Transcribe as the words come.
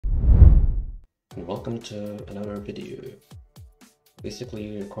and welcome to another video.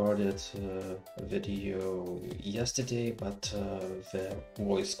 Basically recorded a video yesterday, but the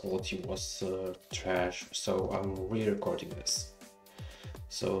voice quality was trash, so I'm re-recording this.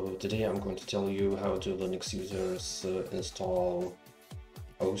 So today I'm going to tell you how do Linux users install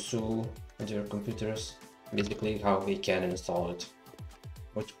OSU on their computers, basically how they can install it.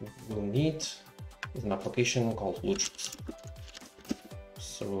 What we'll need is an application called Lutris.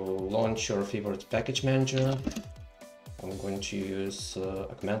 So launch your favorite package manager. I'm going to use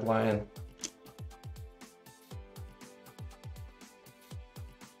a command line.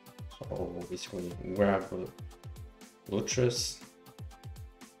 So basically grab Lutris,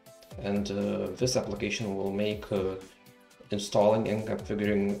 and this application will make installing and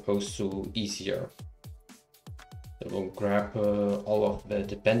configuring OSU easier. It will grab all of the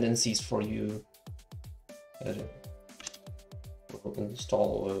dependencies for you. Will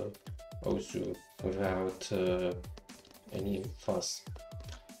install OSU without any fuss.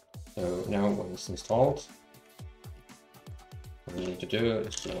 So now when it's installed, what we need to do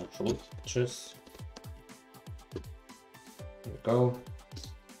is to launch Lutris. Here we go.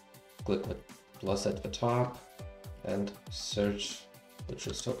 Click the plus at the top and search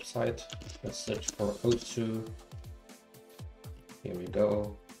Lutris website. Let's search for OSU. Here we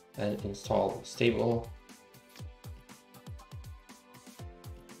go, and install stable.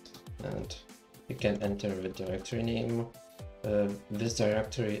 And you can enter the directory name. This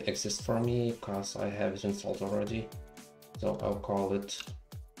directory exists for me because I have it installed already, so I'll call it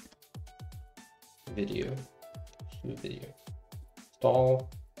video. Install.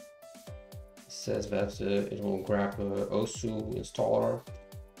 It says that it will grab OSU installer.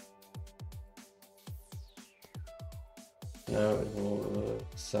 Now it will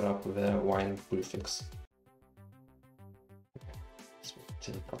set up the wine prefix.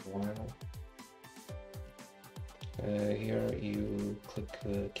 Take a while. Here you click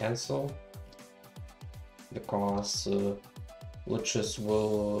cancel, because Lutris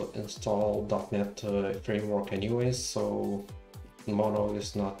will install .NET framework anyways, so Mono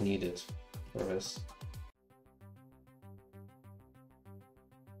is not needed for this.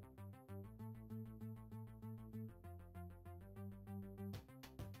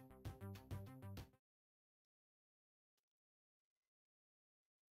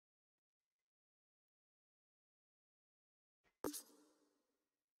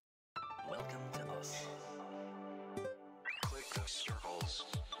 Welcome to us. Click the circles.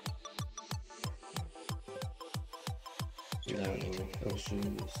 Now OSU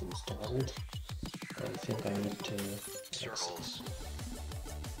is installed. I think I need to Circles.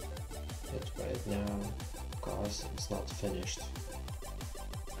 exit it right now because it's not finished.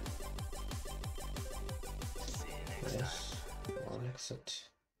 See you next Yes, I'll exit.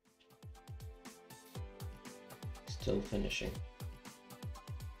 Still finishing.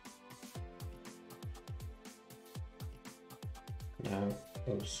 Now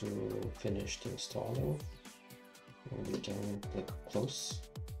OSU finished installing. We can click close,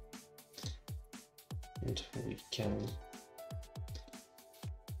 and we can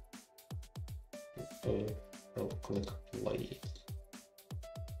click play.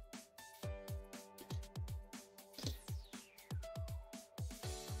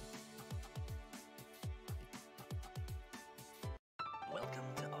 Welcome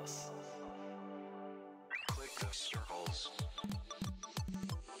to us. Click the circles.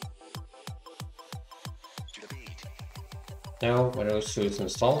 To the beat. Now when OSU is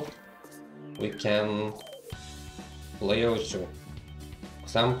installed, we can play OSU.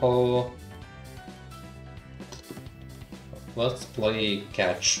 Example, let's play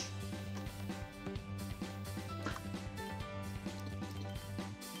catch.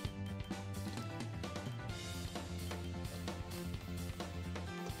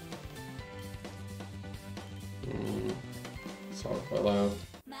 Sorry for that.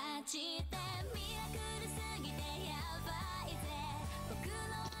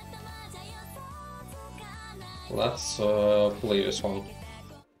 Let's play this one.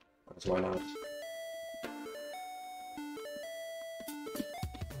 Because why not?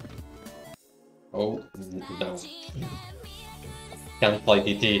 Oh no. Can't play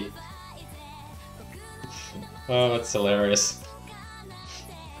DT. Oh, that's hilarious.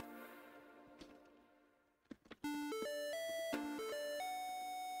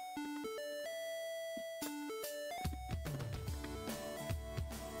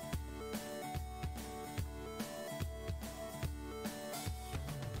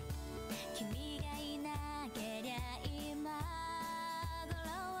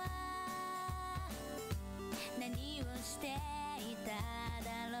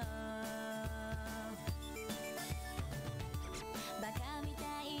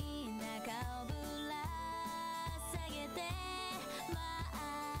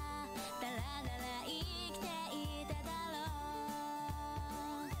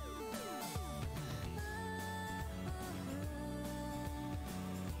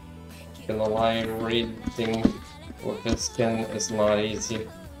 Gonna lie, reading with this skin is not easy.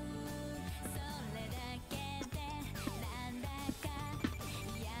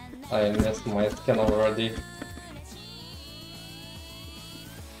 I missed my skin already.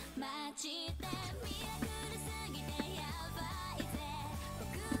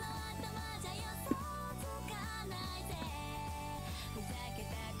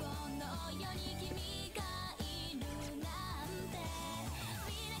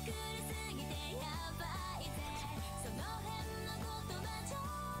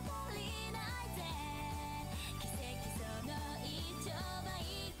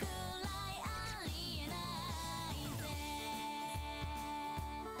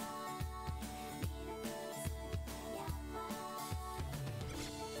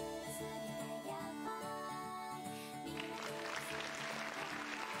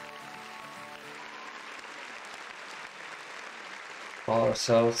 Call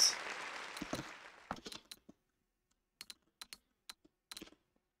ourselves.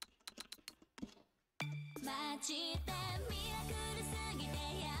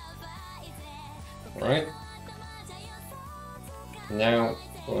 Alright. Now,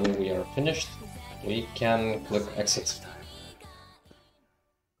 when we are finished, we can click exit.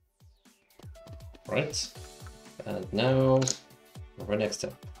 Right. And now, our next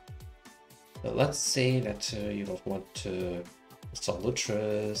step. Let's say that you don't want to install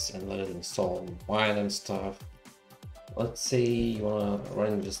Lutris and let it install Wine and stuff. Let's say you want to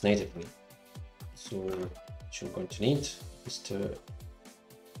run this natively. So what you're going to need is to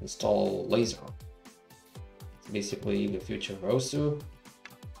install Laser. It's basically the future of OSU,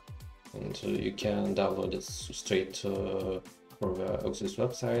 and you can download it straight from the OSU's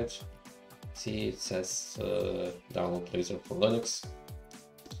website. See, it says download Laser for Linux.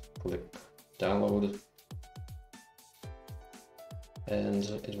 Click download, and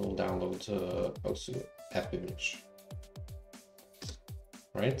it will download OSU app image.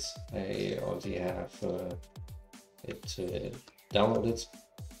 Right, I already have it downloaded,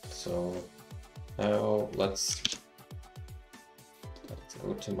 so now let's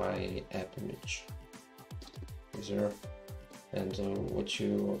go to my app image user, and what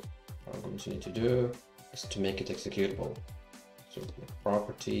you are going to need to do is to make it executable. So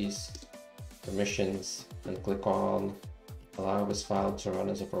properties, permissions, and click on allow this file to run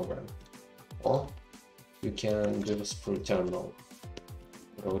as a program, or you can do this through terminal.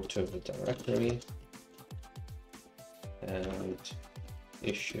 Go to the directory and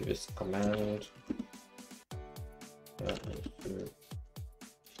issue this command.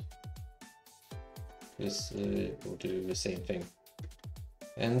 This will do the same thing,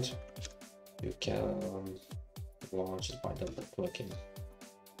 and you can launch it by double clicking.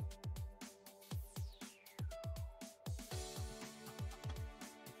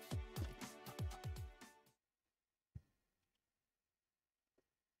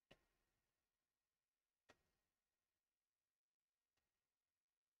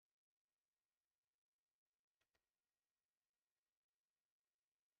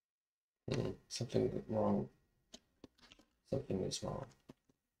 Something wrong. Something is wrong.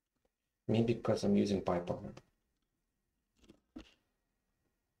 Maybe because I'm using Python.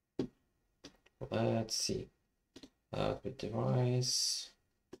 Let's see. Output device,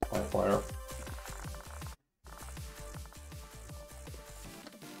 PyFire.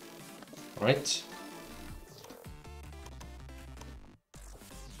 Right.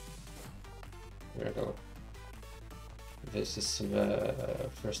 There we go. This is the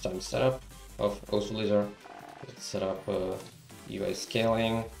first time setup of OSU Laser. Let's set up UI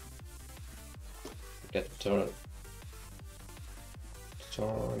scaling, get tutorial,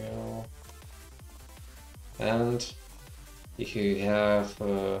 and if you have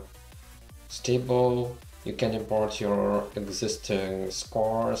stable, you can import your existing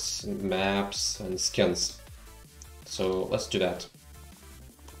scores, maps, and skins. So let's do that.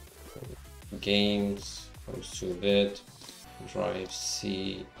 Games, OSU vid, drive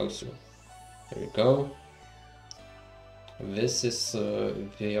C, OSU. There we go. This is the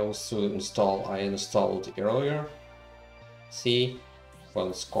OSU install I installed earlier. See,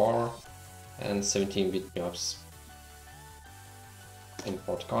 one score and 17-bit maps.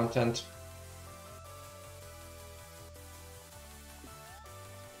 Import content.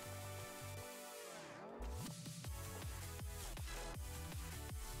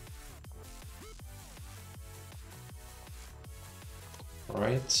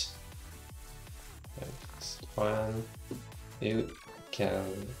 Alright, that's fine. You can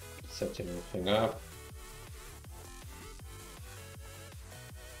set everything up.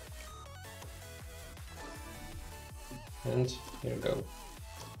 And here we go.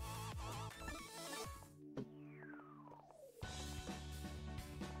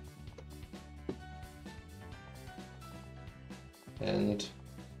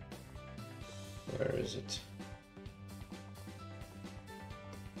 Where is it?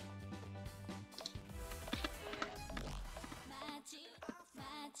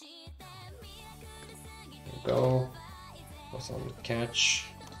 There we go. Was on the catch.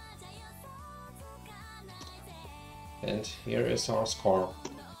 And here is our score.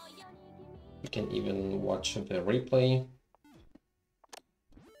 You can even watch the replay.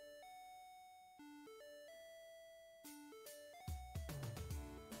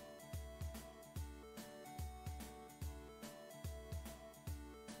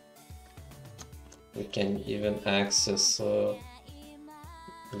 We can even access the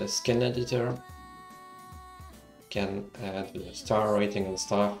skin editor. Can add the star rating and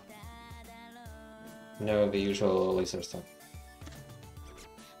stuff. No, the usual laser stuff.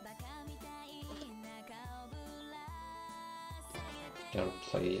 You can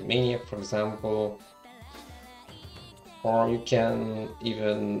play Maniac, for example, or you can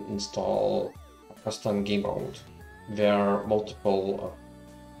even install a custom game mode. There are multiple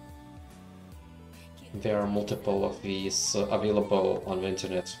of these available on the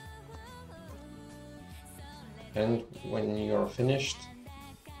internet. And when you're finished,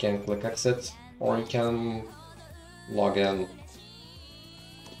 you can click exit, or you can log in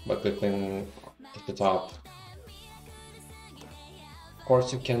by clicking at the top. Of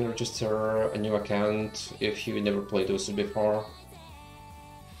course, you can register a new account if you never played OSU before.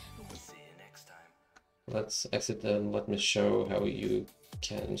 See you next time. Let's exit and let me show how you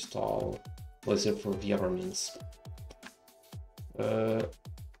can install Blizzard for the other means. Of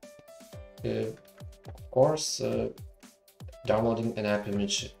course, downloading an app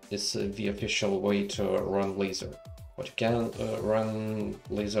image is the official way to run Blazor, but you can run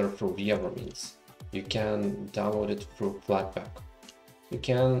Blazor through the other means. You can download it through Flatpak. You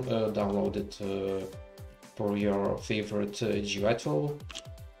can download it for your favorite GUI tool,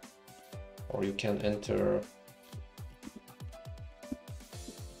 or you can enter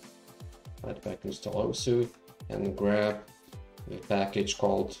Flatpak install OSU and grab a package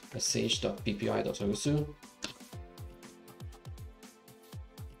called sh.ppi.osu.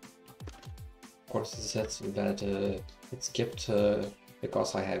 Of course, it says that it's skipped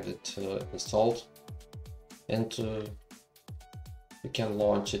because I have it installed, and you can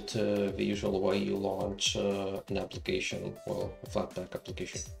launch it the usual way you launch an application, well, a Flatpak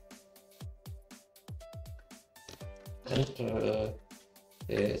application. And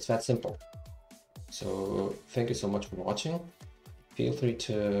it's that simple. So thank you so much for watching. Feel free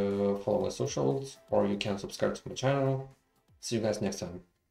to follow my socials, or you can subscribe to my channel. See you guys next time.